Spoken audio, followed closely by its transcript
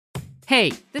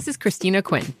Hey, this is Christina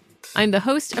Quinn. I'm the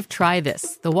host of Try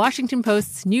This, the Washington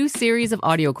Post's new series of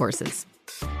audio courses.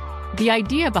 The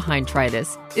idea behind Try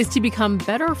This is to become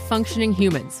better functioning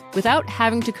humans without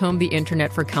having to comb the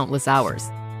internet for countless hours.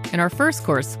 In our first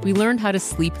course, we learned how to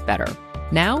sleep better.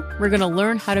 Now, we're going to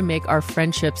learn how to make our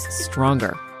friendships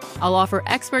stronger. I'll offer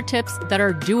expert tips that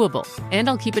are doable, and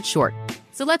I'll keep it short.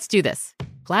 So let's do this.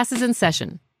 Class is in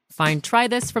session. Find Try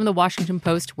This from the Washington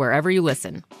Post wherever you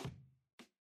listen.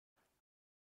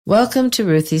 Welcome to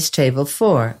Ruthie's Table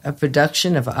 4, a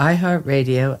production of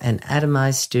iHeartRadio and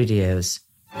Atomized Studios.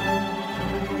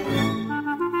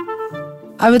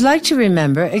 I would like to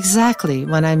remember exactly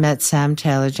when I met Sam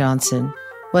Taylor Johnson.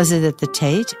 Was it at the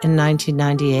Tate in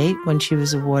 1998 when she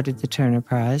was awarded the Turner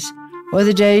Prize? Or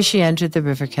the day she entered the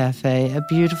River Cafe, a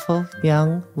beautiful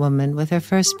young woman with her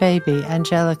first baby,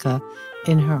 Angelica,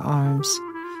 in her arms?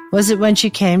 Was it when she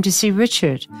came to see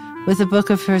Richard with a book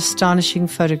of her astonishing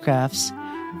photographs?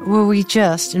 Were we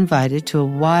just invited to a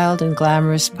wild and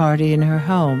glamorous party in her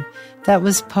home that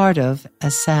was part of,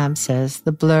 as Sam says,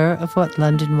 the blur of what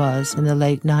London was in the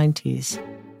late 90s?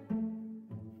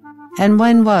 And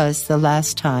when was the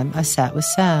last time I sat with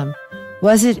Sam?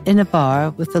 Was it in a bar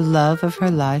with the love of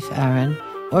her life, Aaron,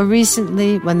 or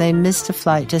recently when they missed a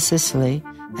flight to Sicily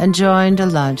and joined a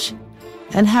lunch?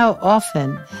 And how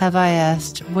often have I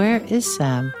asked, where is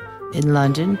Sam? In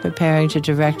London, preparing to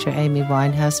direct her Amy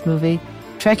Winehouse movie,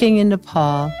 trekking in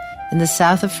Nepal, in the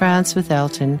south of France with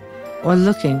Elton, or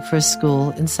looking for a school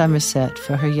in Somerset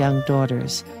for her young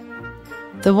daughters.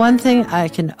 The one thing I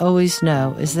can always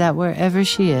know is that wherever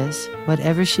she is,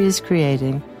 whatever she is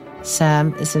creating,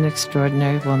 Sam is an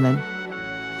extraordinary woman.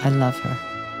 I love her.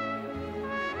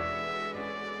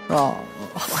 Oh.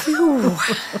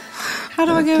 How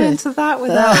do I go into that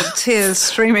without tears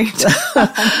streaming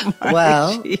down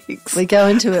my cheeks? We go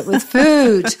into it with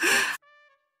food.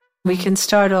 We can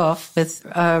start off with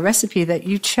a recipe that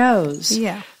you chose,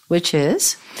 which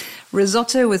is?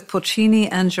 Risotto with porcini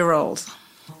and girolles.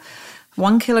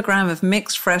 1 kilogram of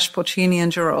mixed fresh porcini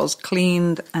and girolles,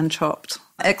 cleaned and chopped.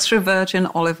 Extra virgin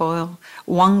olive oil,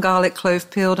 1 garlic clove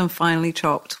peeled and finely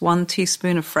chopped, 1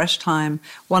 teaspoon of fresh thyme,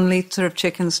 1 liter of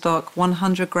chicken stock,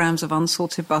 100 grams of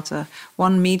unsalted butter,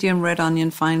 1 medium red onion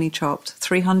finely chopped,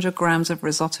 300 grams of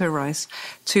risotto rice,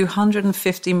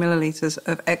 250 milliliters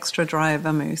of extra dry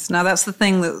vermouth. Now that's the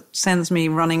thing that sends me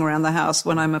running around the house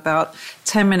when I'm about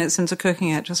 10 minutes into cooking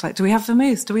it, just like, do we have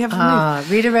vermouth? Do we have vermouth?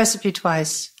 Read a recipe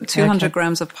twice. 200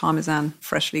 grams of Parmesan,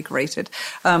 freshly grated.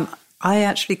 I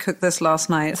actually cooked this last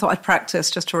night. I thought I'd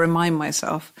practice just to remind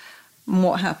myself.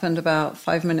 What happened about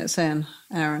 5 minutes in,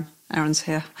 Aaron? Aaron's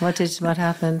here. What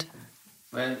happened?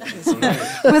 Where the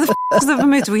is the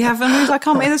vermouth? Do we have vermouth? I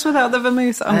can't make this without the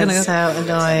vermouth. That's so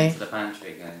annoying.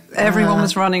 Everyone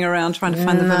was running around trying to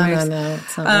find the vermouth. No,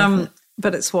 it's not worth it.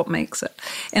 But it's what makes it.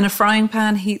 In a frying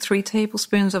pan, heat 3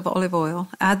 tablespoons of olive oil.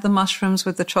 Add the mushrooms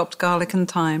with the chopped garlic and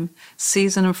thyme.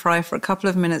 Season and fry for a couple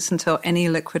of minutes until any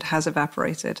liquid has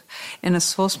evaporated. In a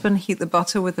saucepan, heat the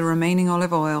butter with the remaining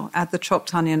olive oil. Add the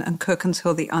chopped onion and cook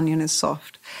until the onion is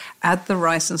soft. Add the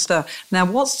rice and stir. Now,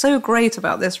 what's so great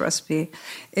about this recipe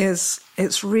is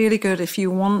it's really good if you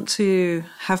want to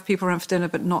have people around for dinner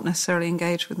but not necessarily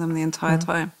engage with them the entire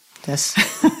time. Yes.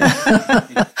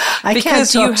 I can't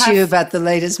talk to you about the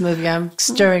latest movie. I'm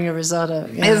stirring a risotto.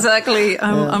 Yeah. Exactly.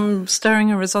 I'm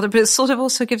stirring a risotto, but it sort of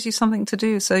also gives you something to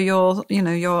do. So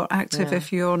you're active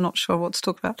if you're not sure what to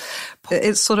talk about.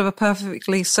 It's sort of a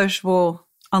perfectly sociable,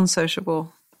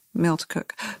 unsociable meal to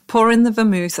cook. Pour in the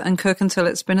vermouth and cook until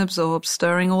it's been absorbed,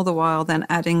 stirring all the while, then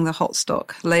adding the hot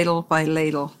stock, ladle by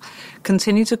ladle.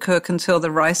 Continue to cook until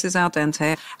the rice is al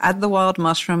dente. Add the wild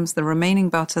mushrooms, the remaining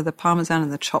butter, the Parmesan,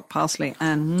 and the chopped parsley,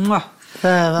 and the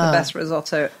best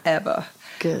risotto ever.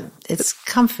 Good. It's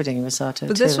comforting risotto,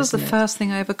 But this was the first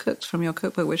thing I ever cooked from your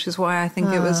cookbook, which is why I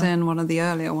think it was in one of the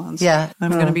earlier ones. Yeah.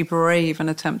 I'm going to be brave and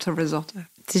attempt a risotto.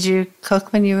 Did you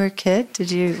cook when you were a kid?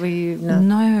 Were you? No,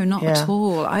 not at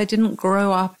all. I didn't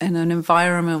grow up in an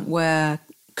environment where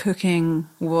cooking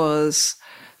was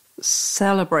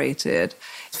celebrated.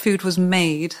 Food was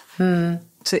made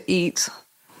to eat,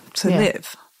 to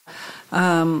live.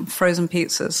 Frozen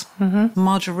pizzas,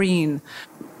 margarine.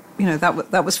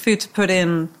 That was food to put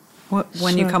in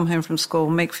when you come home from school,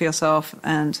 make for yourself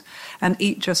and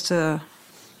eat just to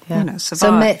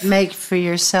survive. So make for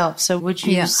yourself. So would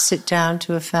you sit down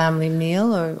to a family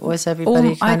meal, or was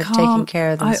everybody kind of taking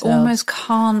care of themselves? I almost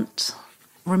can't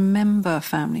remember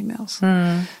family meals.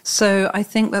 So I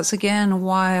think that's, again,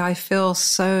 why I feel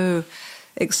so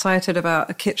excited about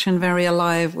a kitchen very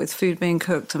alive with food being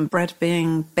cooked and bread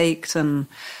being baked and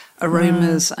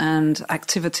aromas and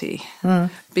activity,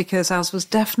 because ours was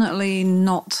definitely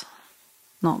not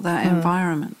that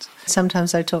environment.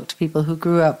 Sometimes I talk to people who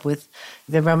grew up with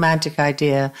the romantic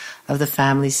idea of the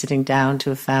family sitting down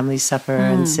to a family supper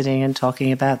and sitting and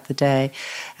talking about the day.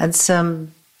 And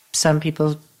some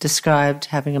people described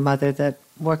having a mother that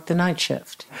worked the night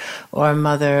shift, or a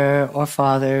mother or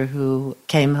father who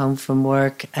came home from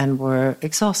work and were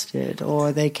exhausted,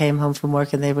 or they came home from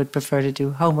work and they would prefer to do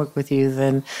homework with you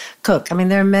than cook. I mean,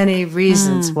 there are many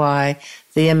reasons why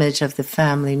the image of the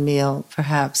family meal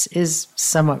perhaps is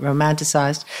somewhat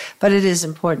romanticized, but it is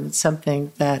important,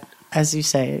 something that, as you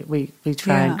say, we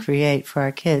try and create for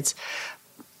our kids.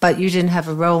 But you didn't have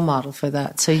a role model for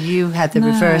that. So you had the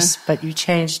reverse, but you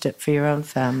changed it for your own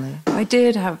family. I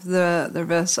did have the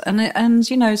reverse. And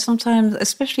you know, sometimes,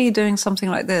 especially doing something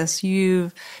like this,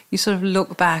 you sort of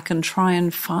look back and try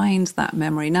and find that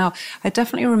memory. Now, I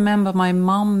definitely remember my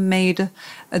mum made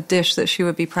a dish that she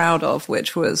would be proud of,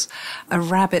 which was a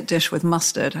rabbit dish with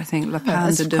mustard, I think,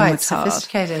 lapin de quite moutarde.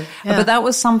 sophisticated. Yeah. But that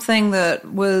was something that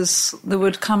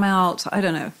would come out, I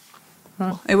don't know,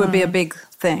 it would be a big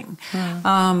thing.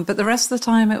 But the rest of the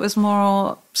time, it was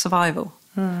more survival.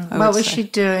 What was she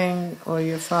doing, or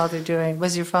your father doing?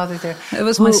 Was your father there? It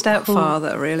was my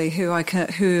stepfather, really, who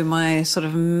my sort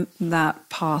of that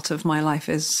part of my life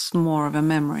is more of a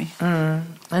memory.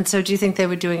 And so, do you think they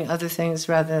were doing other things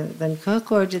rather than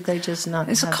cook, or did they just not?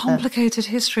 It's have a complicated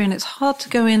history, and it's hard to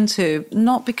go into.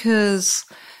 Not because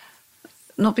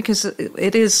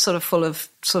it is sort of full of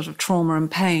sort of trauma and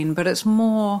pain, but it's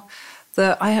more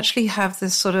that I actually have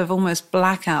this sort of almost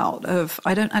blackout of,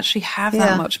 I don't actually have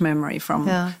that much memory from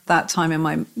that time in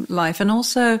my life. And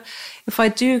also, if I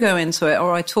do go into it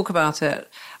or I talk about it,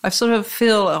 I sort of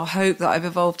feel or hope that I've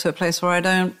evolved to a place where I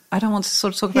don't want to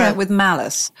sort of talk about it with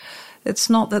malice. It's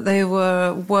not that they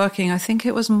were working. I think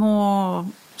it was more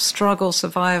struggle,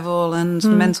 survival, and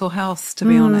mental health, to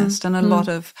be honest, and a lot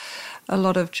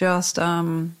of just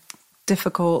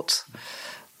difficult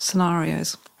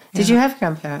scenarios. Did you have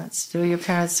grandparents? Were your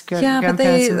parents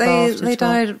grandparents involved? They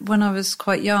died when I was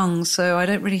quite young, so I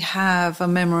don't really have a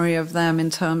memory of them in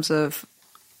terms of,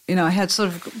 you know, I had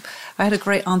a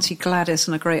great Auntie Gladys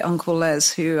and a great Uncle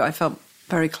Les who I felt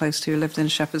very close to, who lived in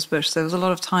Shepherd's Bush. So there was a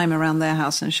lot of time around their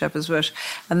house in Shepherd's Bush,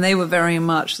 and they were very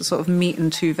much the sort of meat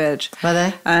and two veg. Were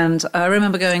they? And I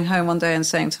remember going home one day and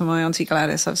saying to my Auntie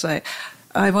Gladys, I was like,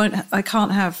 I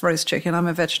can't have roast chicken, I'm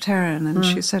a vegetarian. And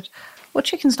she said, well,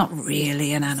 chicken's not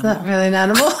really an animal. It's not really an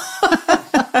animal.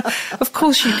 Of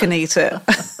course you can eat it.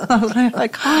 I was like, I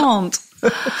can't.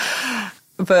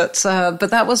 But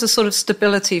that was a sort of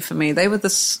stability for me. They were the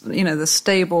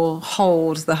stable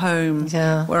hold, the home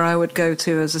where I would go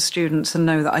to as a student and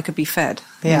know that I could be fed.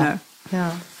 Yeah. You know?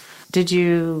 Yeah. Did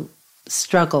you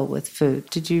struggle with food?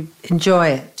 Did you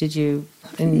enjoy it? Did you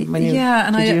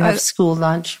have school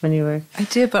lunch when you were? I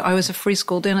did, but I was a free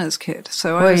school dinners kid,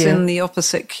 so I was in the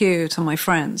opposite queue to my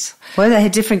friends. Well, they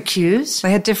had different queues?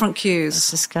 They had different queues.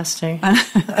 That's disgusting. There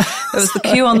was the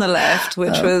queue on the left,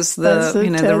 which was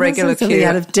the regular queue.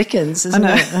 Out of Dickens, isn't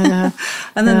it? I know.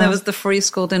 And then there was the free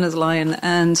school dinners line,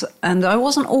 and I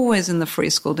wasn't always in the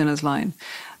free school dinners line.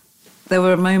 There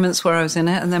were moments where I was in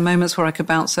it, and then moments where I could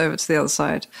bounce over to the other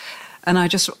side. And I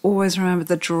just always remember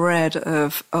the dread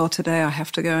of, today I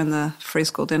have to go in the free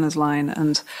school dinners line,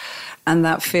 and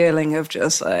that feeling of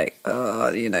just like,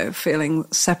 feeling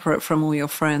separate from all your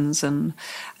friends, and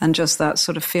just that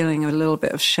sort of feeling of a little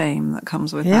bit of shame that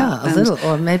comes with that. Yeah, a little,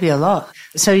 or maybe a lot.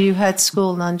 So you had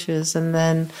school lunches and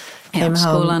then came home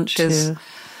school lunches.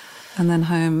 And then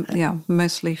home,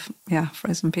 mostly,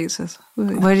 frozen pizzas.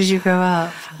 Where did you grow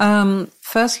up?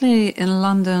 Firstly in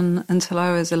London until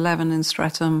I was 11 in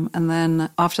Streatham, and then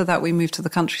after that we moved to the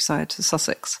countryside, to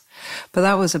Sussex. But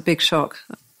that was a big shock.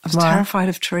 I was terrified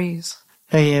of trees.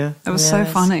 Are you? It was so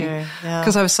funny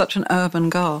because I was such an urban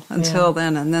girl until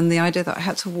then, and then the idea that I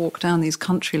had to walk down these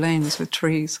country lanes with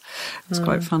trees was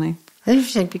quite funny.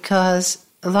 Interesting, because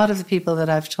a lot of the people that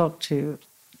I've talked to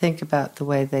think about the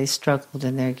way they struggled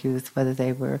in their youth, whether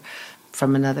they were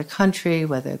from another country,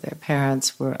 whether their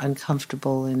parents were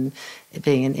uncomfortable in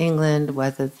being in England,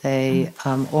 whether they,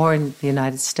 or in the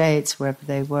United States, wherever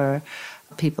they were,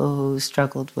 people who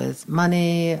struggled with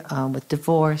money, with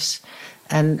divorce,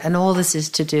 and all this is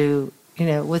to do,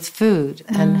 with food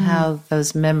and how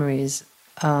those memories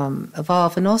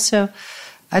evolve. And also,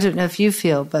 I don't know if you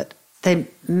feel, but they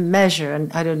measure,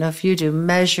 and I don't know if you do,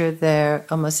 measure their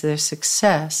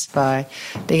success by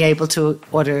being able to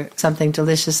order something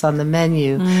delicious on the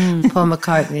menu. Paul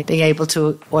McCartney being able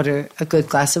to order a good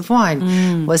glass of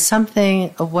wine was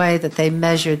a way that they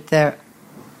measured their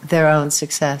their own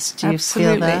success. Do you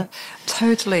feel that?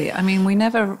 Totally. I mean, we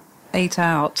never ate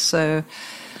out, so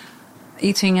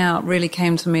eating out really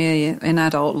came to me in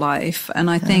adult life. And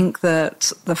I think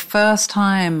that the first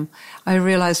time I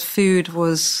realized food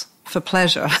was for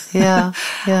pleasure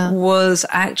was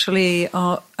actually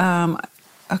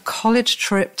a college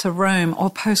trip to Rome, or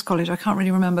post-college, I can't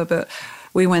really remember, but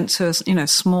we went to a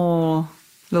small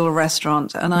little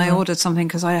restaurant, and I ordered something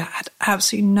because I had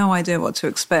absolutely no idea what to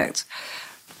expect.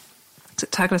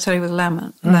 Tagliatelle with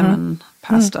lemon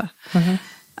pasta. Mm-hmm. And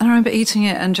I remember eating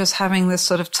it and just having this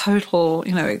sort of total,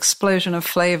 explosion of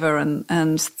flavor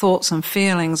and thoughts and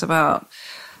feelings about,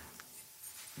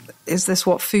 is this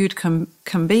what food can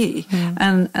be?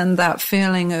 Mm. And that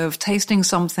feeling of tasting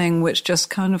something which just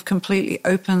kind of completely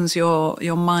opens your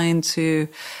mind to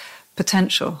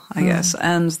potential, I guess,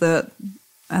 and that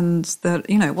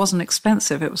it wasn't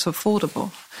expensive, it was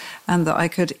affordable, and that I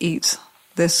could eat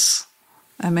this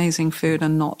amazing food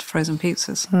and not frozen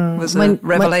pizzas was a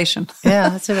revelation.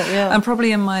 That's it. Yeah, and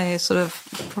probably in my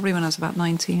probably when I was about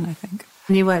 19, I think.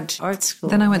 And you went to art school.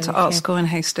 Then I went to art school in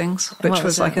Hastings, which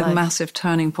was like a massive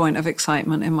turning point of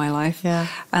excitement in my life. Yeah.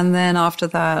 And then after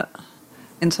that,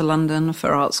 into London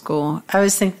for art school. I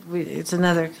always think it's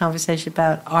another conversation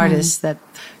about artists, that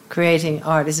creating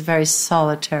art is a very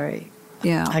solitary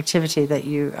activity, that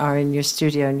you are in your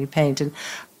studio and you paint, and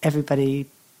everybody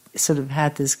sort of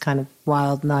had this kind of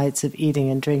wild nights of eating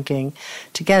and drinking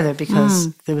together because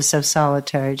it was so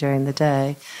solitary during the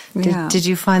day. Did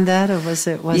you find that, or was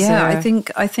there? I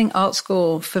think art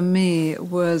school for me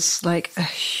was like a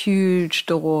huge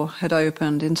door had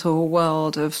opened into a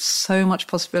world of so much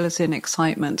possibility and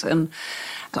excitement. And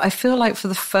I feel like for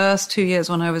the first 2 years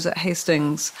when I was at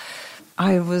Hastings,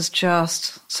 I was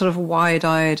just sort of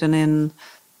wide-eyed and in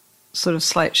sort of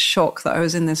slight shock that I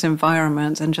was in this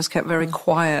environment, and just kept very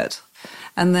quiet.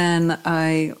 And then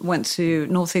I went to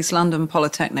Northeast London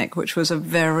Polytechnic, which was a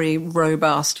very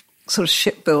robust sort of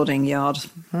shipbuilding yard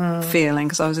feeling,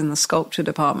 because I was in the sculpture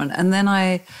department. And then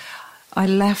I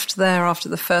left there after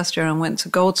the first year and went to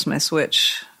Goldsmiths,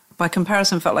 which by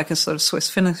comparison felt like a sort of Swiss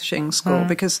finishing school,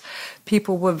 because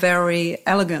people were very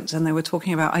elegant and they were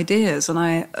talking about ideas. And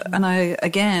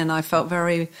I felt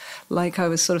very like I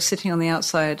was sort of sitting on the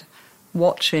outside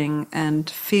watching and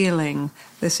feeling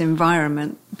this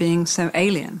environment being so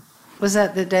alien. Was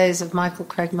that the days of Michael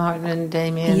Craig Martin and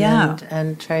Damien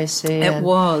and Tracy? It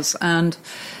was.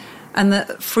 And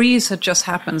the freeze had just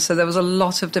happened, so there was a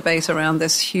lot of debate around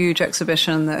this huge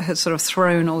exhibition that had sort of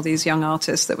thrown all these young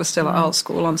artists that were still at art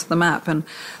school onto the map, and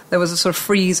there was a sort of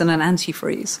freeze and an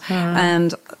anti-freeze.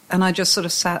 And I just sort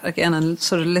of sat again and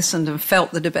sort of listened and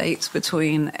felt the debate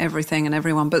between everything and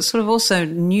everyone, but sort of also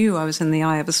knew I was in the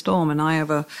eye of a storm, and eye of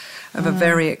a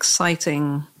very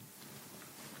exciting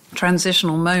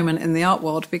transitional moment in the art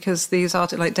world, because these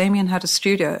artists, like Damien, had a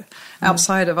studio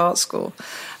outside of art school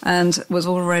and was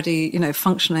already,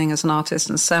 functioning as an artist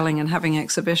and selling and having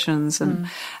exhibitions, and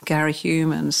Gary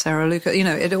Hume and Sarah Lucas,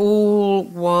 it all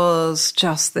was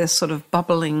just this sort of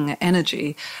bubbling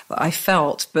energy that I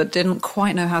felt but didn't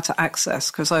quite know how to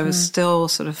access, because I was still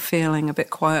sort of feeling a bit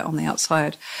quiet on the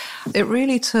outside. It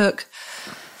really took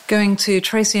going to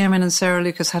Tracy Emin and Sarah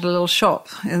Lucas had a little shop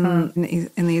in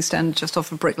the East End just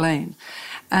off of Brick Lane.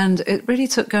 And it really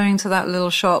took going to that little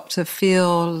shop to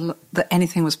feel that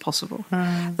anything was possible,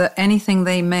 that anything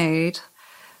they made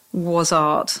was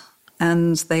art,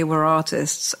 and they were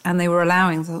artists, and they were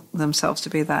allowing themselves to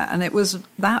be that. And it was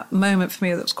that moment for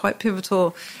me that was quite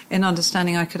pivotal in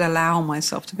understanding I could allow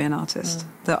myself to be an artist,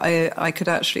 that I could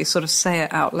actually sort of say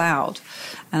it out loud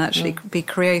and actually be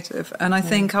creative. And I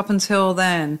think up until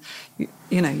then,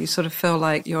 you sort of feel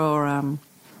like you're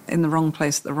in the wrong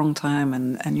place at the wrong time,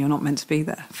 and you're not meant to be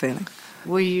there feeling.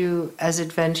 Were you as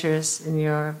adventurous in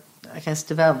your, I guess,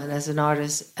 development as an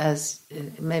artist as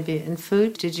maybe in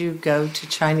food? Did you go to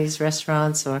Chinese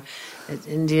restaurants or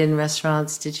Indian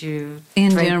restaurants? Did you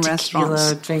drink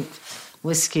tequila, drink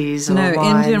whiskeys or wines?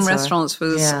 No, Indian restaurants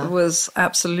was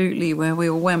absolutely where we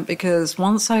all went, because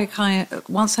once I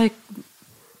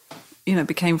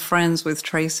became friends with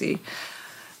Tracy,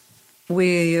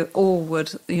 we all would,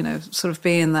 sort of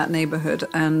be in that neighborhood,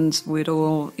 and we'd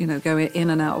all, go in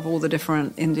and out of all the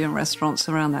different Indian restaurants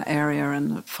around that area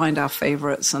and find our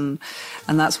favorites, and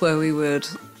that's where we would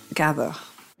gather.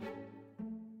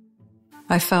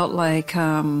 I felt like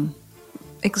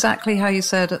exactly how you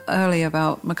said earlier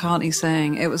about McCartney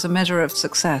saying it was a measure of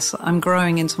success. I'm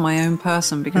growing into my own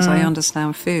person because I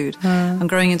understand food. I'm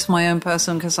growing into my own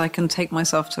person because I can take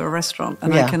myself to a restaurant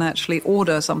and I can actually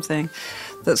order something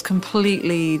that's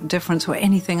completely different to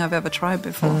anything I've ever tried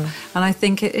before. And I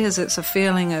think it's a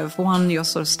feeling of, one, you're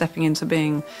sort of stepping into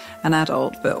being an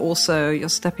adult, but also you're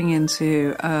stepping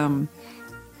into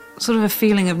sort of a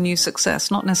feeling of new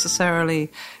success, not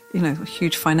necessarily,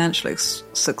 huge financial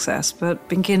success, but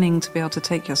beginning to be able to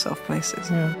take yourself places.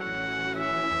 Yeah.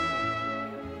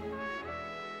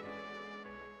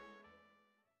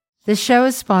 This show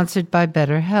is sponsored by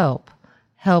BetterHelp.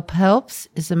 Help helps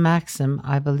is a maxim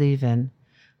I believe in.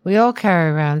 We all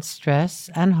carry around stress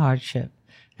and hardship,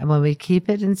 and when we keep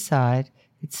it inside,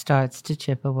 it starts to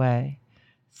chip away.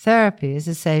 Therapy is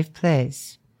a safe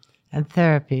place, and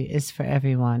therapy is for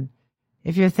everyone.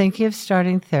 If you're thinking of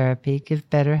starting therapy, give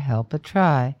BetterHelp a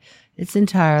try. It's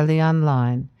entirely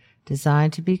online,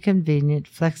 designed to be convenient,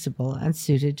 flexible, and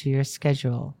suited to your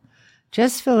schedule.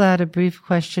 Just fill out a brief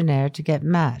questionnaire to get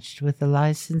matched with a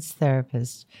licensed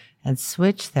therapist and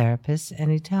switch therapists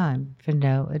anytime for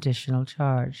no additional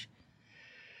charge.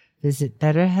 Visit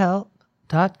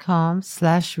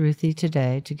BetterHelp.com/Ruthie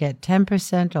today to get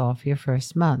 10% off your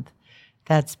first month.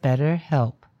 That's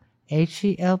BetterHelp,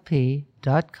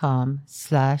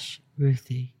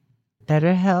 HELP.com/Ruthie.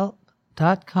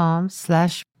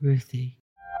 BetterHelp.com/Ruthie.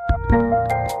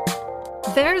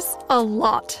 There's a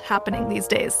lot happening these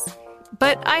days,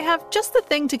 but I have just the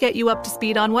thing to get you up to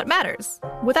speed on what matters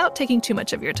without taking too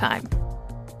much of your time.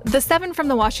 The 7 from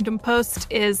the Washington Post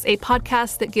is a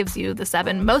podcast that gives you the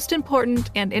 7 most important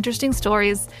and interesting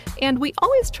stories, and we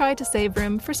always try to save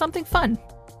room for something fun.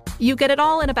 You get it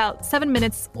all in about 7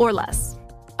 minutes or less.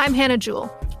 I'm Hannah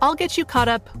Jewell. I'll get you caught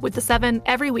up with the 7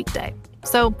 every weekday.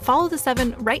 So follow the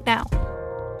 7 right now.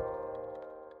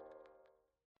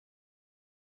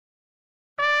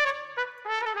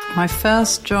 My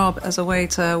first job as a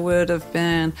waiter would have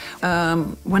been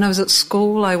when I was at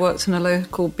school. I worked in a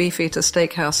local Beefeater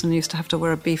steakhouse and used to have to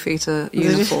wear a Beefeater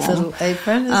uniform. Little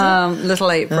apron, is it? Little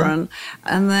apron.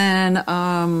 And then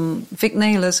Vic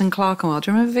Naylor's in Clerkenwell. Do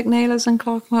you remember Vic Naylor's in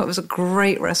Clerkenwell? It was a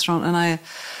great restaurant, and I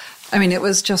mean, it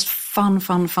was just fun,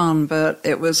 but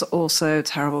it was also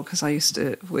terrible because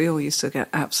we all used to get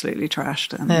absolutely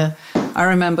trashed. And I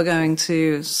remember going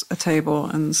to a table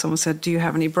and someone said, "Do you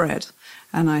have any bread?"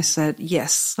 And I said,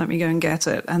 "Yes, let me go and get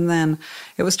it." And then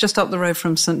it was just up the road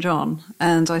from St. John.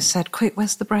 And I said, "Quick,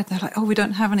 where's the bread?" They're like, "Oh, we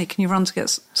don't have any. Can you run to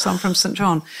get some from St.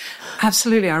 John?"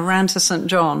 Absolutely. I ran to St.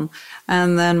 John.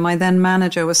 And then my then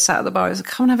manager was sat at the bar. He said,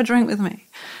 "Come and have a drink with me."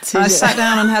 I sat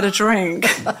down and had a drink,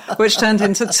 which turned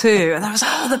into 2. And I was,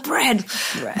 the bread.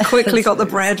 Quickly got the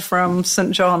bread from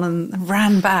St. John and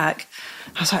ran back.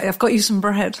 I was like, "I've got you some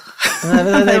bread." And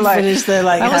then they finished there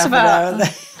like half an hour.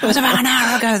 It was about an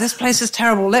hour ago. This place is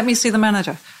terrible. Let me see the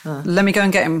manager. Let me go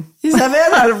and get him.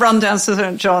 I'd run down to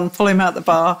St. John, pull him out the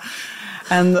bar.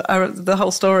 And the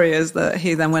whole story is that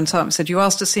he then went up and said, "You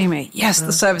asked to see me." "Yes,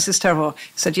 the service is terrible."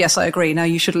 He said, "Yes, I agree. Now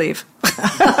you should leave."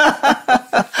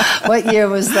 What year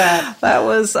was that? That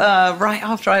was right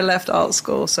after I left art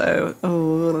school. So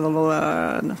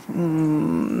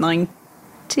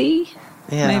 90,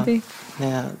 maybe.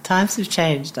 Yeah, times have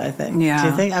changed, I think. Yeah. Do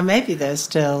you think? Maybe there's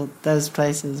still those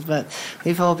places, but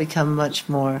we've all become much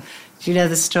more. Do you know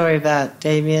the story about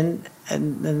Damien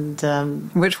and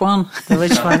which one?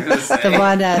 Which one? The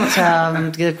one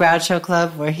at the Groucho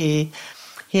Club where he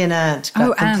and Ant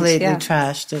got completely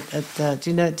trashed. Do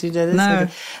you know this? No.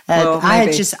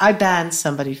 I banned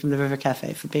somebody from the River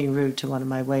Cafe for being rude to one of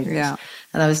my waiters. Yeah.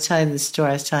 And I was telling the story.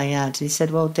 I was telling Ant, and he said,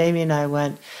 "Well, Damien and I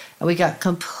went, and we got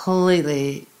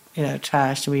completely."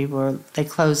 Trashed. They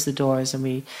closed the doors and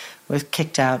we were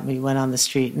kicked out and we went on the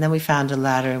street. And then we found a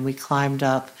ladder and we climbed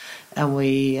up and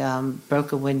we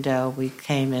broke a window. We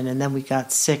came in and then we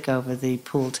got sick over the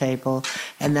pool table.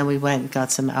 And then we went and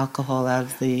got some alcohol out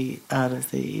of the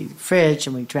fridge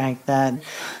and we drank that. And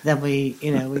then we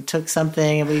took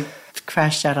something and we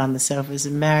crashed out on the sofas.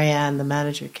 And Marianne, the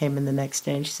manager, came in the next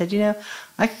day and she said,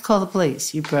 "I could call the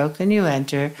police. You broke and you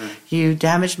entered. You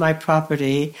damaged my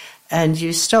property. And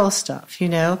you stole stuff,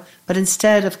 But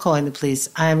instead of calling the police,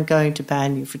 I am going to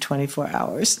ban you for 24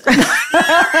 hours.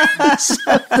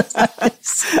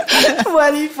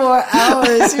 24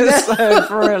 hours. So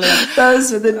brilliant.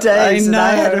 Those were the days. And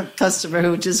I had a customer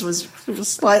who just was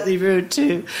slightly rude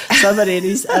to somebody.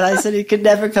 And I said he could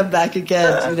never come back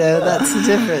again. That's the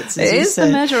difference. It is the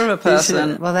measure of a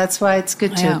person. Well, that's why it's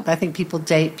good to. Yeah. I think people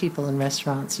date people in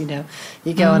restaurants, You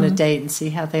go on a date and see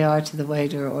how they are to the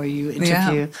waiter, or you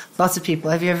interview lots of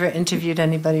people. Have you ever interviewed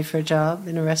anybody for a job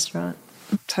in a restaurant?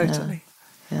 Totally.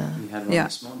 Yeah. You had one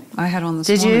this morning. I had one this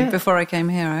morning. Did you? Before I came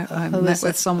here, I met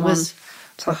with someone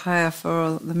to hire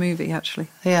for the movie, actually.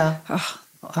 Yeah.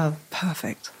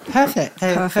 Perfect. Perfect. They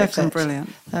were Perfect and brilliant.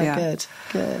 Oh, yeah.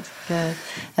 Good.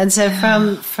 And so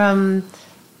from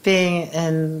being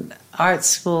in art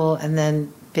school and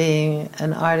then being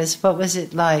an artist, what was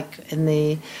it like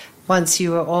once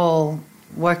you were all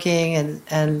working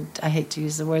and I hate to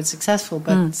use the word successful,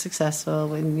 but successful,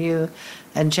 when you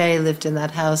and Jay lived in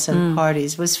that house and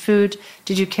parties?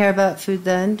 Did you care about food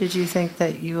then? Did you think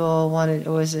that you all wanted,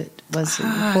 or was it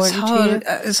important to you?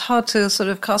 It's hard to sort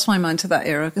of cast my mind to that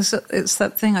era, because it's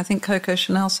that thing, I think Coco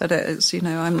Chanel said it, it's,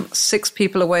 I'm 6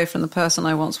 people away from the person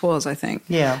I once was, I think.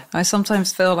 Yeah. I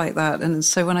sometimes feel like that, and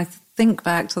so when I think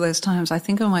back to those times, I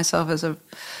think of myself as a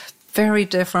very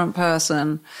different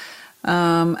person.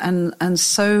 And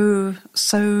so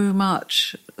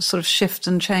much sort of shift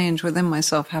and change within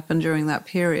myself happened during that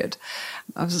period.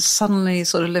 I was suddenly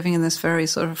sort of living in this very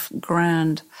sort of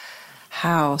grand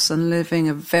house and living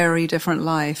a very different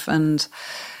life, and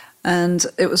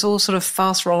it was all sort of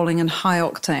fast rolling and high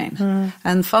octane.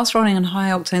 And fast rolling and high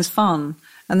octane is fun,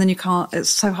 and then it's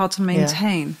so hard to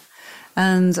maintain. Yeah.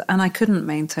 And I couldn't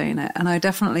maintain it, and I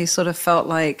definitely sort of felt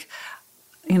like,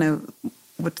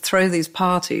 would throw these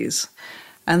parties,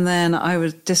 and then I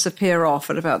would disappear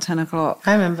off at about 10 o'clock.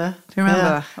 I remember. Do you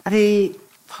remember? Yeah. The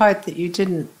part that you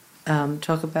didn't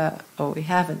talk about, or we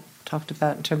haven't talked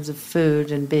about in terms of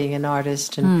food and being an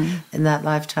artist and in that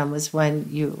lifetime, was when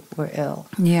you were ill.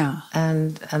 Yeah.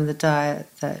 And the diet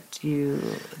that you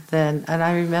then, and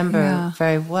I remember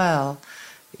very well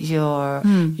your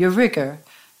rigor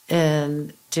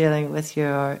in dealing with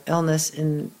your illness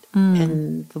in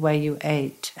the way you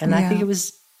ate. And I think it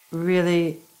was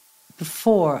really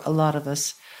before a lot of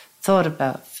us thought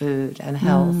about food and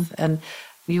health. And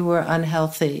you were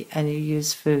unhealthy, and you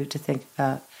used food to think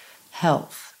about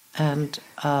health. And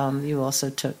you also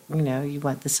took, you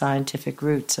went the scientific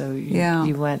route. So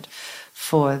you went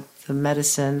for the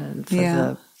medicine and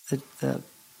for the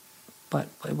but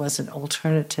it wasn't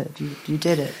alternative. You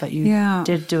did it, but you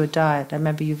did do a diet. I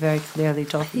remember you very clearly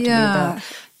talking to me about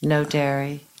no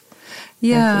dairy.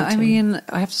 Yeah, I mean,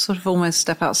 I have to sort of almost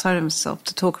step outside of myself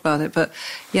to talk about it. But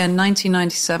in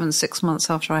 1997, 6 months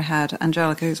after I had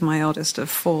Angelica, who's my eldest of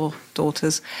 4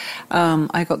 daughters,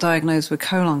 I got diagnosed with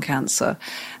colon cancer.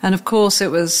 And of course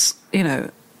it was,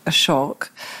 a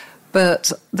shock.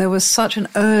 But there was such an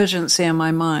urgency in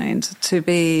my mind to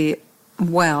be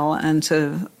well and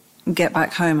to get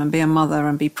back home and be a mother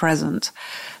and be present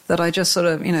that I just sort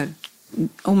of,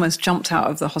 almost jumped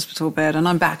out of the hospital bed, and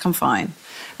I'm back, I'm fine.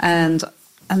 And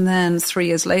then 3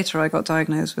 years later, I got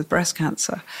diagnosed with breast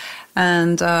cancer.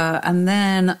 And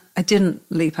then I didn't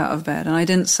leap out of bed, and I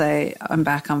didn't say, I'm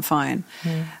back, I'm fine.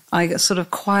 I sort of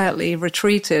quietly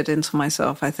retreated into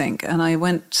myself, I think. And I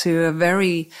went to a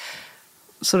very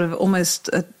sort of almost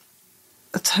a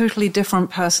totally different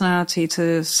personality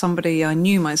to somebody I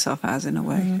knew myself as, in a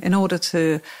way, in order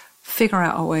to figure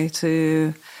out a way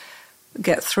to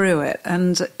get through it.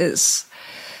 And it's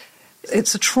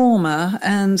a trauma,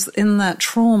 and in that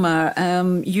trauma,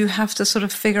 you have to sort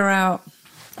of figure out,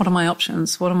 what are my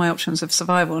options? What are my options of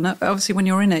survival? And obviously when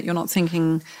you're in it, you're not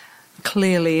thinking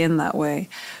clearly in that way.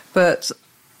 But,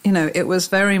 it was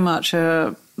very much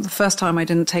the first time I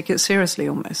didn't take it seriously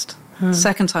almost. The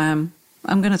second time,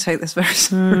 I'm going to take this very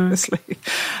seriously.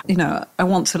 I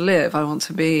want to live. I want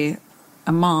to be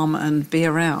a mom and be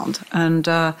around. And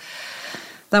that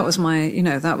was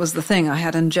that was the thing. I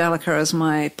had Angelica as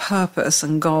my purpose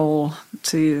and goal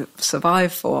to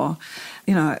survive for.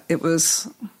 It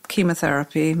was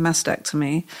chemotherapy,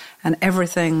 mastectomy, and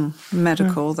everything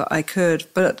medical that I could.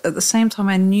 But at the same time,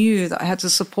 I knew that I had to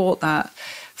support that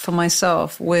for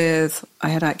myself I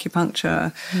had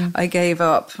acupuncture. I gave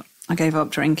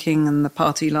up drinking and the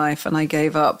party life, and I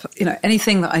gave up,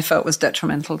 anything that I felt was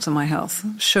detrimental to my health.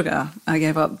 Sugar, I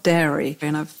gave up dairy,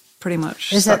 and I've pretty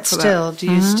much Is that still, do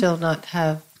you still not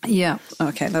have? Yeah,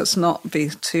 okay, let's not be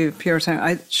too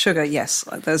Puritan. Sugar, yes,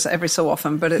 there's every so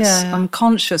often, but I'm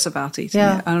conscious about eating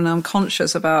it. And I'm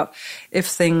conscious about if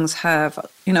things have,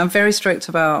 I'm very strict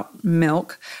about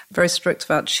milk, very strict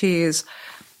about cheese.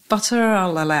 Butter,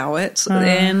 I'll allow it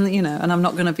in, and I'm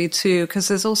not going to be too, because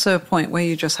there's also a point where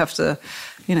you just have to,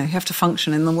 you have to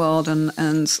function in the world.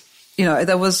 And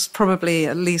there was probably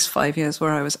at least 5 years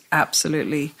where I was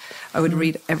I would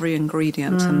read every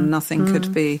ingredient and nothing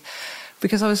could be,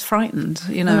 because I was frightened,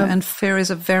 and fear is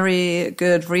a very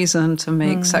good reason to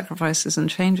make sacrifices and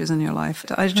changes in your life.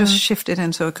 I just shifted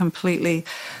into a completely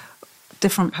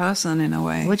different person in a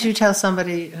way. Would you tell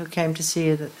somebody who came to see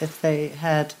you that if they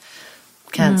had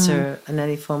cancer in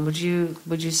any form, would you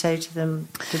say to them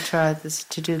to try this,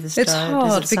 to do this it's diet?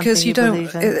 hard because you don't,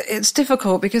 it's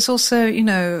difficult because also,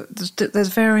 there's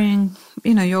varying,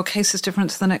 your case is different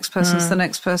to the next person's, the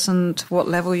next person, to what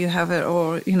level you have it,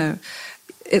 or,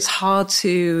 it's hard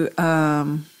to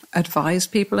advise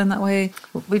people in that way.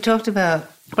 We talked about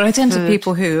But I tend to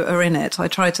people who are in it. I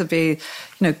try to be,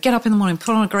 get up in the morning,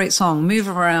 put on a great song, move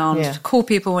around, call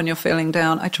people when you're feeling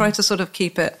down. I try to sort of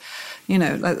keep it,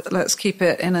 let's keep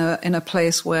it in a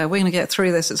place where we're going to get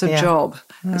through this. It's a job.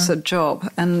 It's a job.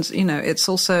 And, it's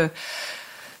also,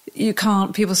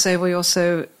 people say, well, you're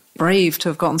so brave to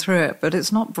have gotten through it, but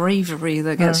it's not bravery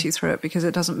that gets you through it, because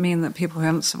it doesn't mean that people who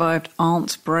haven't survived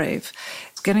aren't brave.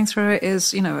 Getting through it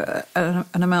is, an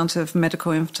amount of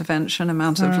medical intervention,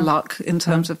 amount of luck in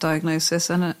terms of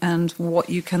diagnosis, and what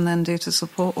you can then do to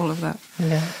support all of that.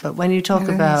 Yeah, but when you talk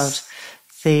about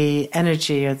the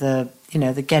energy or the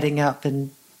getting up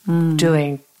and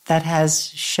doing, that has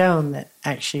shown that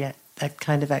actually that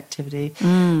kind of activity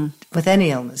with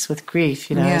any illness, with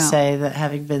grief, I say that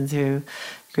having been through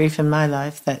grief in my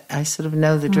life, that I sort of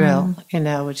know the drill,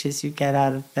 which is you get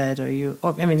out of bed, you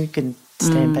can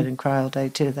stay in bed and cry all day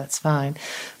too, that's fine.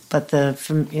 But the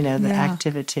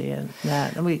activity and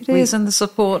that. And it is, and the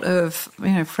support of,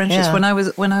 friendships. Yeah.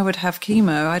 When I would have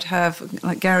chemo, I'd have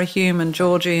like Gary Hume and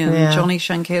Georgie and Johnny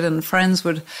Shankid and friends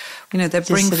would, they'd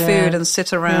bring food and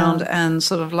sit around and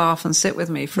sort of laugh and sit with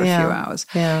me for a few hours.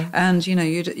 Yeah. And,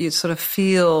 you'd sort of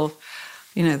feel,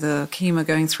 the chemo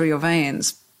going through your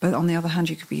veins. But on the other hand,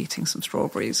 you could be eating some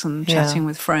strawberries and chatting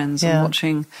with friends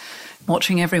and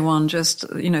watching everyone just,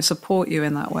 support you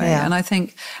in that way. Yeah. And I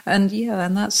think, and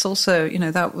that's also,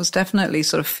 that was definitely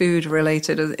sort of food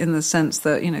related in the sense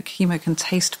that, chemo can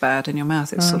taste bad in your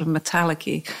mouth. It's sort of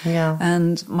metallic-y. Yeah.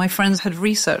 And my friends had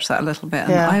researched that a little bit.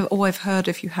 And I've heard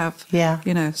if you have,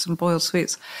 some boiled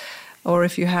sweets, or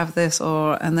if you have this,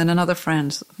 and then another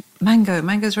friend,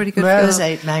 mango's really good. Rose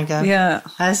ate mango. Yeah.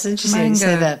 That's interesting to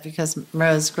say that, because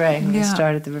Rose Gray, who we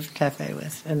started the River Cafe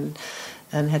with,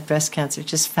 and had breast cancer,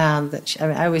 just found that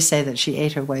I always say that she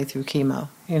ate her way through chemo.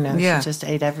 She just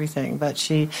ate everything, but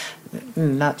she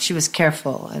was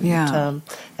careful, and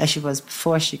as she was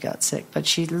before she got sick. But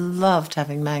she loved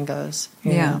having mangoes.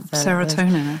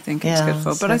 Serotonin, I think it's good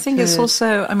for. But I think it's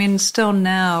also, still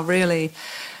now really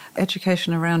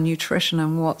education around nutrition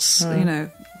and what's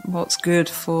what's good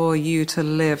for you to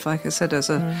live. Like I said,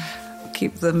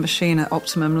 keep the machine at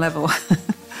optimum level.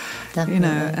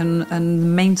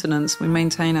 And maintenance. We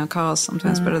maintain our cars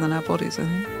sometimes better than our bodies, I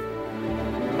think.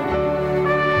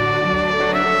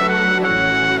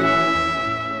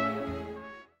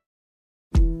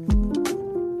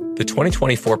 The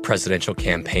 2024 presidential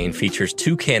campaign features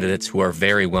two candidates who are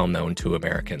very well known to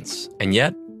Americans. And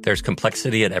yet, there's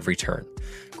complexity at every turn.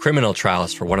 Criminal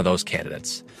trials for one of those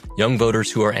candidates. Young voters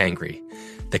who are angry.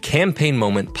 The Campaign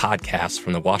Moment podcast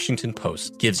from the Washington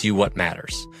Post gives you what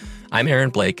matters. I'm Aaron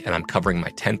Blake, and I'm covering my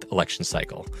 10th election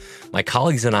cycle. My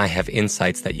colleagues and I have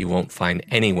insights that you won't find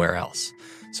anywhere else.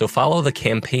 So follow The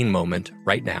Campaign Moment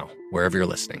right now, wherever you're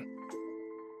listening.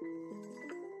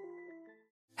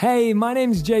 Hey, my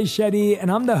name's Jay Shetty,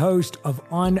 and I'm the host of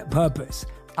On Purpose.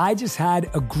 I just had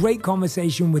a great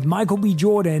conversation with Michael B.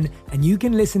 Jordan, and you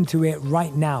can listen to it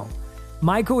right now.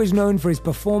 Michael is known for his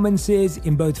performances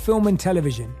in both film and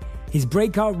television. His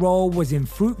breakout role was in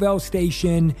Fruitvale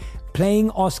Station,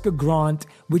 playing Oscar Grant,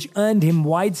 which earned him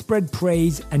widespread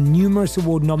praise and numerous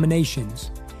award nominations.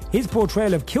 His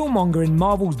portrayal of Killmonger in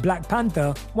Marvel's Black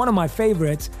Panther, one of my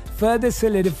favorites, further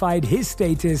solidified his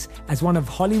status as one of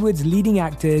Hollywood's leading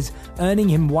actors, earning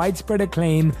him widespread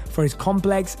acclaim for his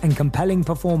complex and compelling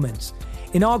performance.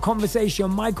 In our conversation,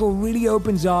 Michael really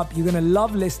opens up. You're going to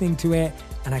love listening to it,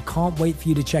 and I can't wait for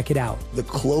you to check it out. The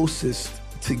closest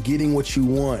to getting what you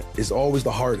want is always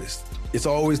the hardest. It's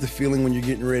always the feeling when you're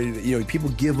getting ready to, people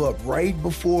give up right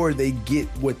before they get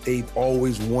what they've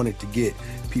always wanted to get.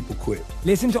 People quit.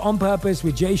 Listen to On Purpose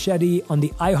with Jay Shetty on the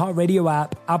iHeartRadio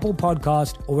app, Apple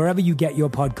Podcast, or wherever you get your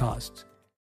podcasts.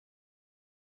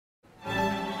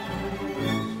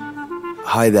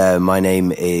 Hi there, my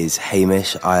name is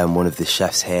Hamish. I am one of the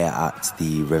chefs here at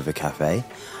the River Cafe.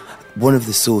 One of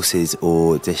the sauces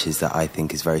or dishes that I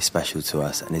think is very special to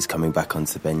us and is coming back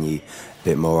onto the menu a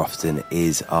bit more often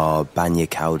is our bagna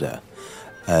cauda.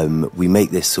 We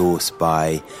make this sauce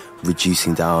by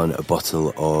reducing down a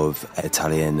bottle of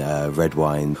Italian red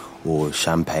wine or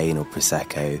champagne or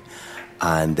Prosecco,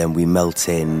 and then we melt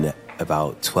in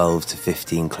about 12 to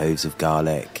 15 cloves of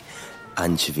garlic,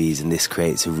 anchovies, and this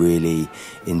creates a really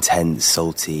intense,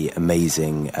 salty,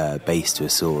 amazing base to a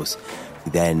sauce.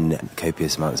 Then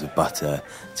copious amounts of butter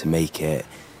to make it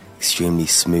extremely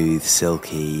smooth,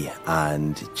 silky,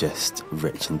 and just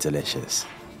rich and delicious.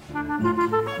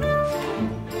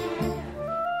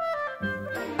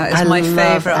 It's my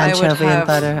favourite. I would anchovy and have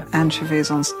butter.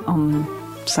 anchovies on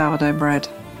sourdough bread.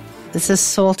 It's the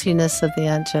saltiness of the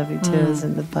anchovy too,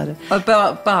 isn't the butter?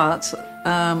 But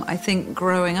I think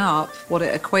growing up, what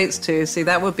it equates to, see,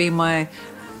 that would be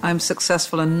I'm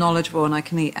successful and knowledgeable and I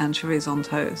can eat anchovies on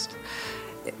toast.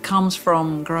 It comes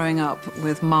from growing up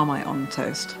with Marmite on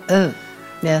toast. Oh,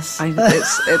 yes.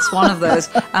 It's one of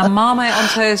those. And Marmite on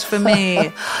toast for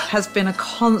me has been a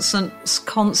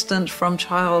constant from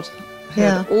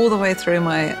childhood all the way through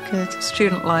my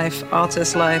student life,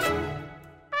 artist life.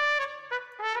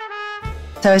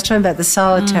 So I was talking about the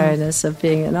solitariness of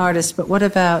being an artist, but what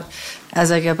about,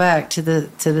 as I go back to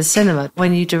the cinema,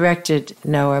 when you directed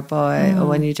Nowhere Boy or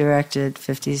when you directed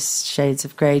 50 Shades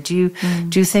of Grey, do you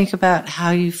think about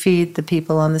how you feed the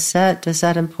people on the set? Is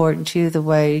that important to you, the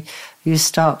way you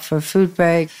stop for food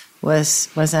break?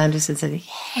 Wes Anderson said he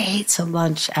hates a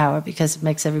lunch hour because it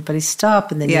makes everybody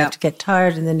stop, and then you have to get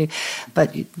tired, and then he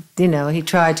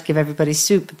tried to give everybody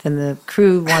soup, but then the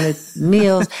crew wanted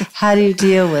meals. How do you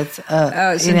deal with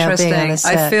it's interesting. Being on a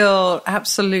set? I feel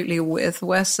absolutely with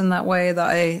Wes in that way, that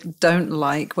I don't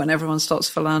like when everyone stops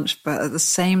for lunch, but at the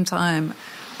same time,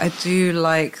 I do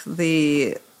like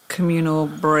the communal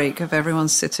break of everyone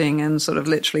sitting and sort of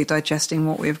literally digesting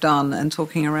what we've done and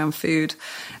talking around food.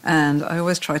 And I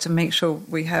always try to make sure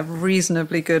we have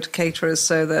reasonably good caterers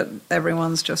so that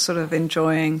everyone's just sort of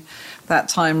enjoying that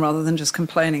time rather than just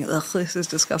complaining, ugh, this is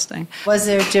disgusting. Was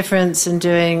there a difference in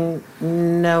doing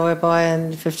Nowhere Boy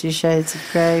and 50 Shades of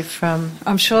Grey from...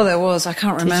 I'm sure there was. I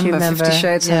can't remember. 50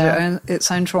 Shades had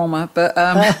its own trauma. But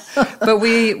Aaron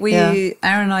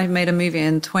and I made a movie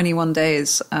in 21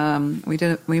 days.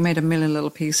 We made 1 million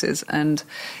little pieces, and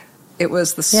it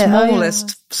was the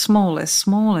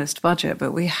smallest budget,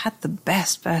 but we had the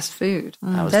best food.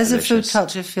 Does the food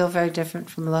culture feel very different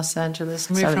from Los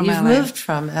Angeles? You've moved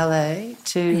from LA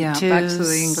to back to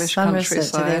the English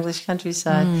countryside. To the English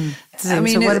countryside. So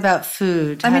what about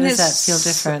food? How does that feel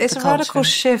different? It's a radical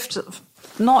shift.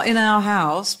 Not in our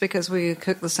house because we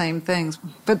cook the same things,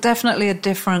 but definitely a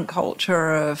different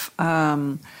culture of.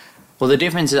 Well, the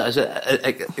difference is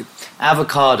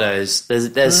avocados.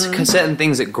 There's certain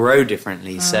things that grow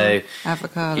differently. So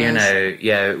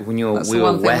avocados. When we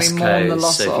were West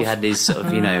Coast, so if you had these sort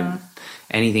of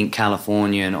anything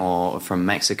Californian or from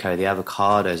Mexico, the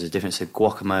avocados are different. So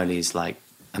guacamole is like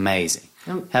amazing.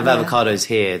 Have avocados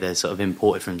here, they're sort of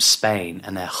imported from Spain,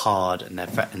 and they're hard and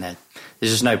they're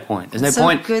there's just no point. There's no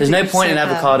point. There's no point in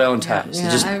avocado on toast.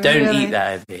 Yeah, just don't eat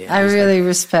that over here. I really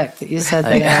respect that you said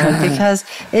that, Aaron, because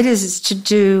it's to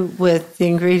do with the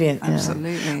ingredient.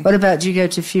 Absolutely. What about, do you go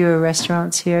to fewer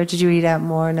restaurants here? Did you eat out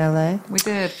more in LA? We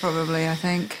did, probably, I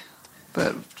think.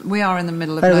 But we are in the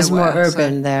middle of nowhere. But it was more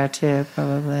urban there too,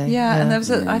 probably. Yeah, and there was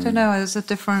I don't know, I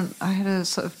had a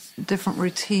sort of different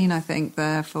routine, I think,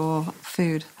 there for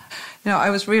food.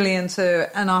 I was really into,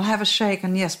 and I'll have a shake,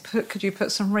 and yes, could you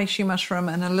put some reishi mushroom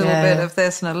and a little bit of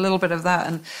this and a little bit of that,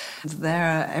 and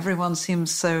everyone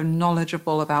seems so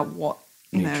knowledgeable about what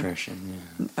nutrition,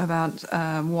 about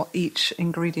what each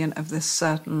ingredient of this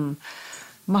certain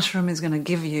mushroom is going to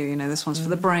give you. This one's for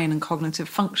the brain and cognitive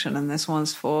function, and this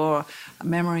one's for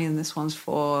memory, and this one's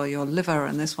for your liver,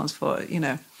 and this one's for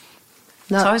So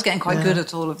I was getting quite good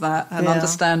at all of that and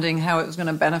understanding how it was going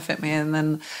to benefit me, and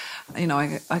then.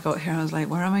 I got here and I was like,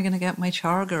 where am I going to get my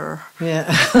charger? Yeah.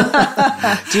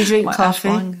 Do you drink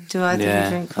coffee? Do either of you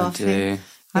drink coffee? I do.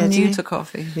 I'm new to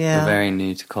coffee. Yeah. We're very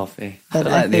new to coffee. But I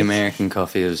like the American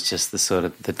coffee was just the sort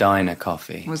of the diner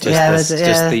coffee.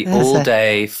 Just the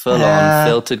all-day, full-on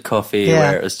filtered coffee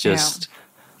where it was just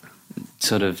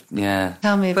sort of,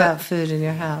 Tell me about food in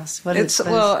your house. How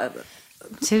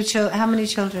many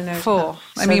children are 4?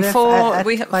 We have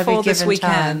 4 this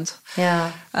weekend.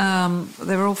 Yeah.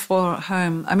 They were all 4 at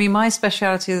home. My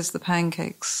speciality is the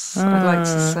pancakes. I'd like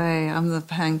to say I'm the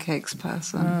pancakes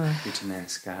person.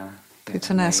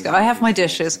 Puttanesca. I have my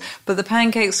dishes, but the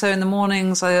pancakes, so in the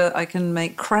mornings I can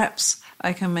make crepes,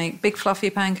 I can make big fluffy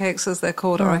pancakes as they're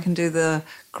called, or I can do the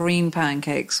green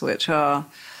pancakes, which are...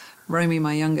 Romy,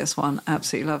 my youngest one,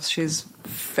 absolutely loves. She's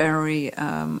very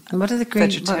what are the green?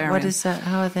 Vegetarian. What is that?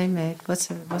 How are they made?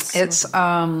 It's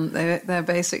they're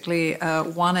basically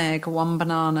 1 egg, 1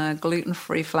 banana,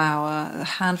 gluten-free flour, a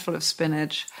handful of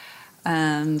spinach,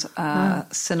 and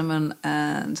cinnamon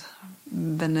and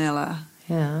vanilla.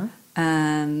 Yeah.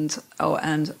 And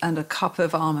a cup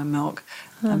of almond milk,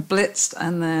 and blitzed,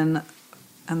 and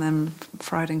then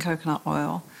fried in coconut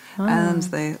oil. and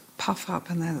they puff up,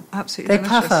 and they're absolutely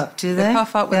delicious. They puff up, do they? They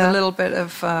puff up with a little bit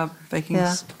of baking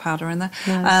powder in there,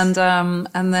 nice.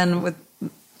 And then with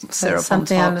syrup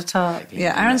something on top.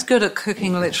 Yeah, Aaron's good at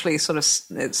cooking. Literally, sort of.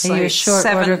 It's like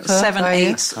seven,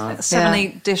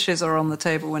 8 dishes are on the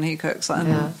table when he cooks,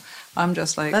 and I'm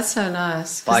just like, that's so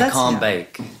nice. But I can't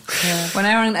bake. Yeah. When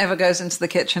Aaron ever goes into the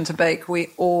kitchen to bake, we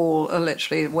all are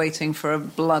literally waiting for a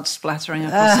blood splattering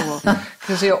across the wall,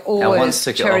 because you're always. I once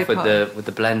took it off with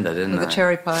the blender, didn't I? With the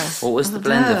cherry pie. What was the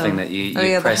blender thing that you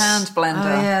press? The hand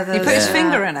blender. He put his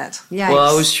finger in it. Yikes. Well,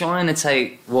 I was trying to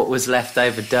take what was left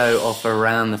over dough off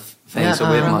around the thing, so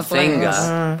with my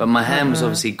finger, but my hand was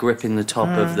obviously gripping the top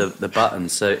of the button,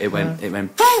 so it went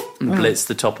and blitzed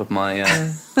the top of my.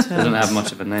 Doesn't have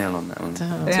much of a nail on that one.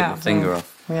 I took my finger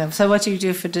off. Yeah. So what do you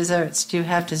do for desserts? Do you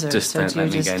have desserts? Just or don't do you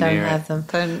let me just go don't near have it.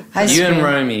 them? You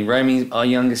and Romy, our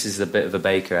youngest is a bit of a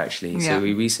baker actually. Yeah. So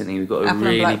we've got a apple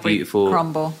really beautiful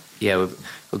crumble. Yeah, with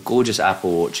a gorgeous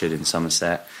apple orchard in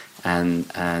Somerset. And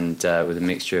with a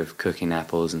mixture of cooking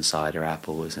apples and cider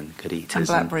apples and good eaters. And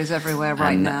blackberries everywhere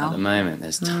right now. At the moment,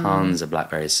 there's tons of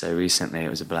blackberries. So recently it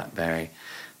was a blackberry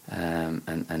and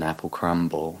an apple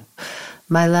crumble.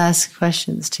 My last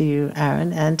questions to you,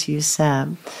 Aaron, and to you,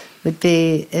 Sam, would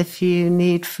be, if you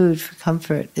need food for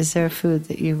comfort, is there a food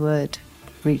that you would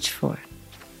reach for?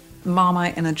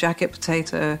 Marmite in a jacket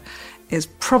potato is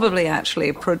probably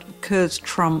actually could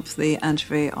trump the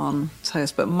anchovy on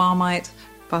toast, but Marmite,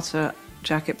 butter,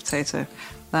 jacket potato,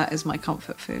 that is my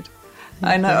comfort food.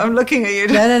 I know, I'm looking at you.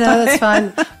 No, that's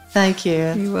fine. Thank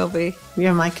you. You will be.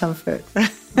 You're my comfort.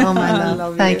 Oh, my love.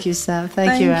 Love Thank you, Sam.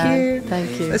 Thank you, Aaron.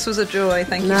 Thank you. This was a joy.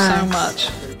 Thank you so much.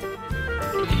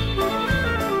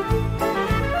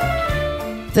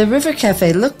 The River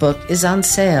Cafe Lookbook is on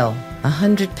sale.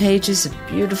 100 pages of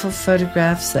beautiful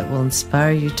photographs that will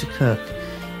inspire you to cook.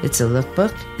 It's a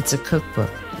lookbook. It's a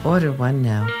cookbook. Order one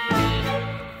now.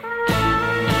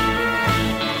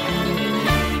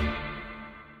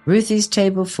 Ruthie's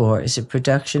Table 4 is a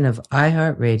production of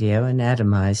iHeartRadio and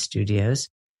Atomize Studios.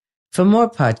 For more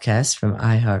podcasts from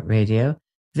iHeartRadio,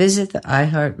 visit the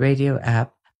iHeartRadio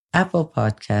app, Apple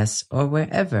Podcasts, or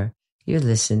wherever you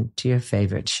listen to your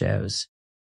favorite shows.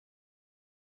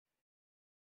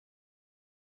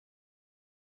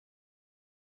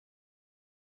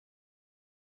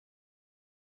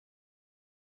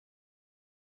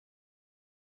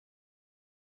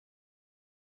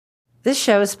 This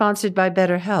show is sponsored by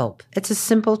BetterHelp. It's a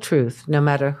simple truth. No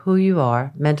matter who you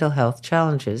are, mental health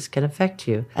challenges can affect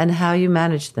you, and how you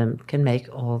manage them can make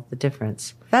all the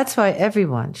difference. That's why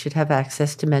everyone should have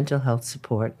access to mental health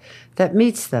support that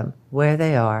meets them where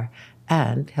they are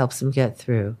and helps them get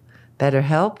through.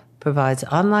 BetterHelp provides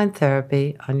online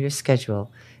therapy on your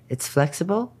schedule. It's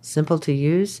flexible, simple to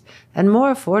use, and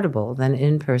more affordable than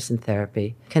in-person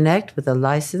therapy. Connect with a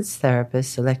licensed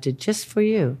therapist selected just for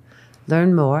you.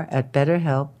 Learn more at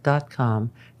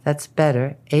BetterHelp.com. That's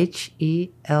better,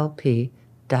 HELP.com.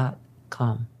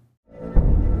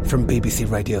 From BBC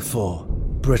Radio 4,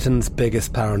 Britain's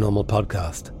biggest paranormal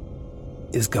podcast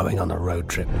is going on a road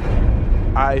trip.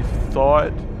 I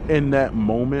thought in that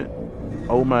moment,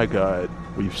 oh my God,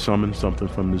 we've summoned something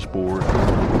from this board.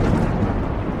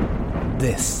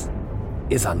 This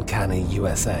is Uncanny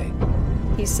USA.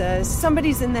 He says,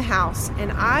 somebody's in the house,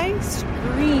 and I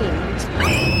screamed.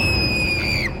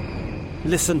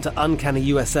 Listen to Uncanny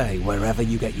USA wherever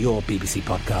you get your BBC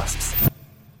podcasts,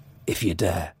 if you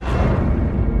dare.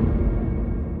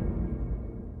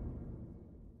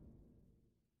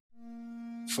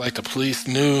 It's like the police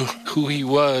knew who he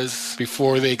was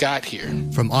before they got here.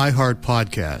 From iHeart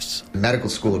Podcasts. Medical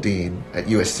school dean at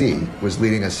USC was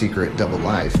leading a secret double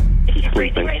life. He's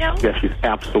breathing right now? Yes, he's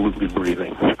absolutely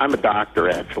breathing. I'm a doctor,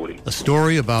 actually. A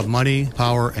story about money,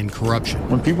 power, and corruption.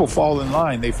 When people fall in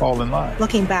line, they fall in line.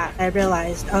 Looking back, I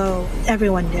realized,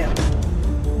 everyone knew.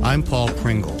 I'm Paul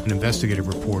Pringle, an investigative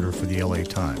reporter for the LA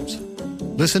Times.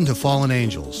 Listen to Fallen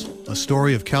Angels, a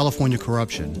story of California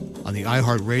corruption on the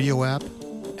iHeartRadio app,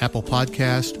 Apple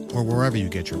Podcast, or wherever you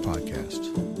get your podcasts.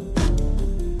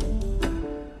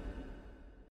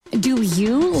 Do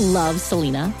you love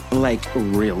Selena? Like,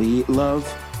 really love?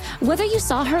 Whether you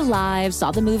saw her live,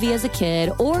 saw the movie as a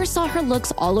kid, or saw her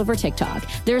looks all over TikTok,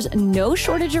 there's no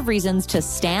shortage of reasons to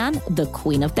stan the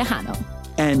Queen of Tejano.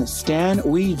 And Stan,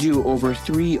 we do over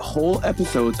 3 whole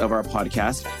episodes of our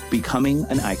podcast, Becoming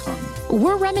an Icon.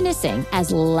 We're reminiscing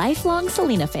as lifelong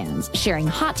Selena fans, sharing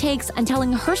hot takes and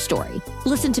telling her story.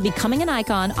 Listen to Becoming an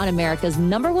Icon on America's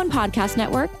 #1 podcast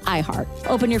network, iHeart.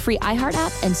 Open your free iHeart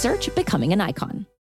app and search Becoming an Icon.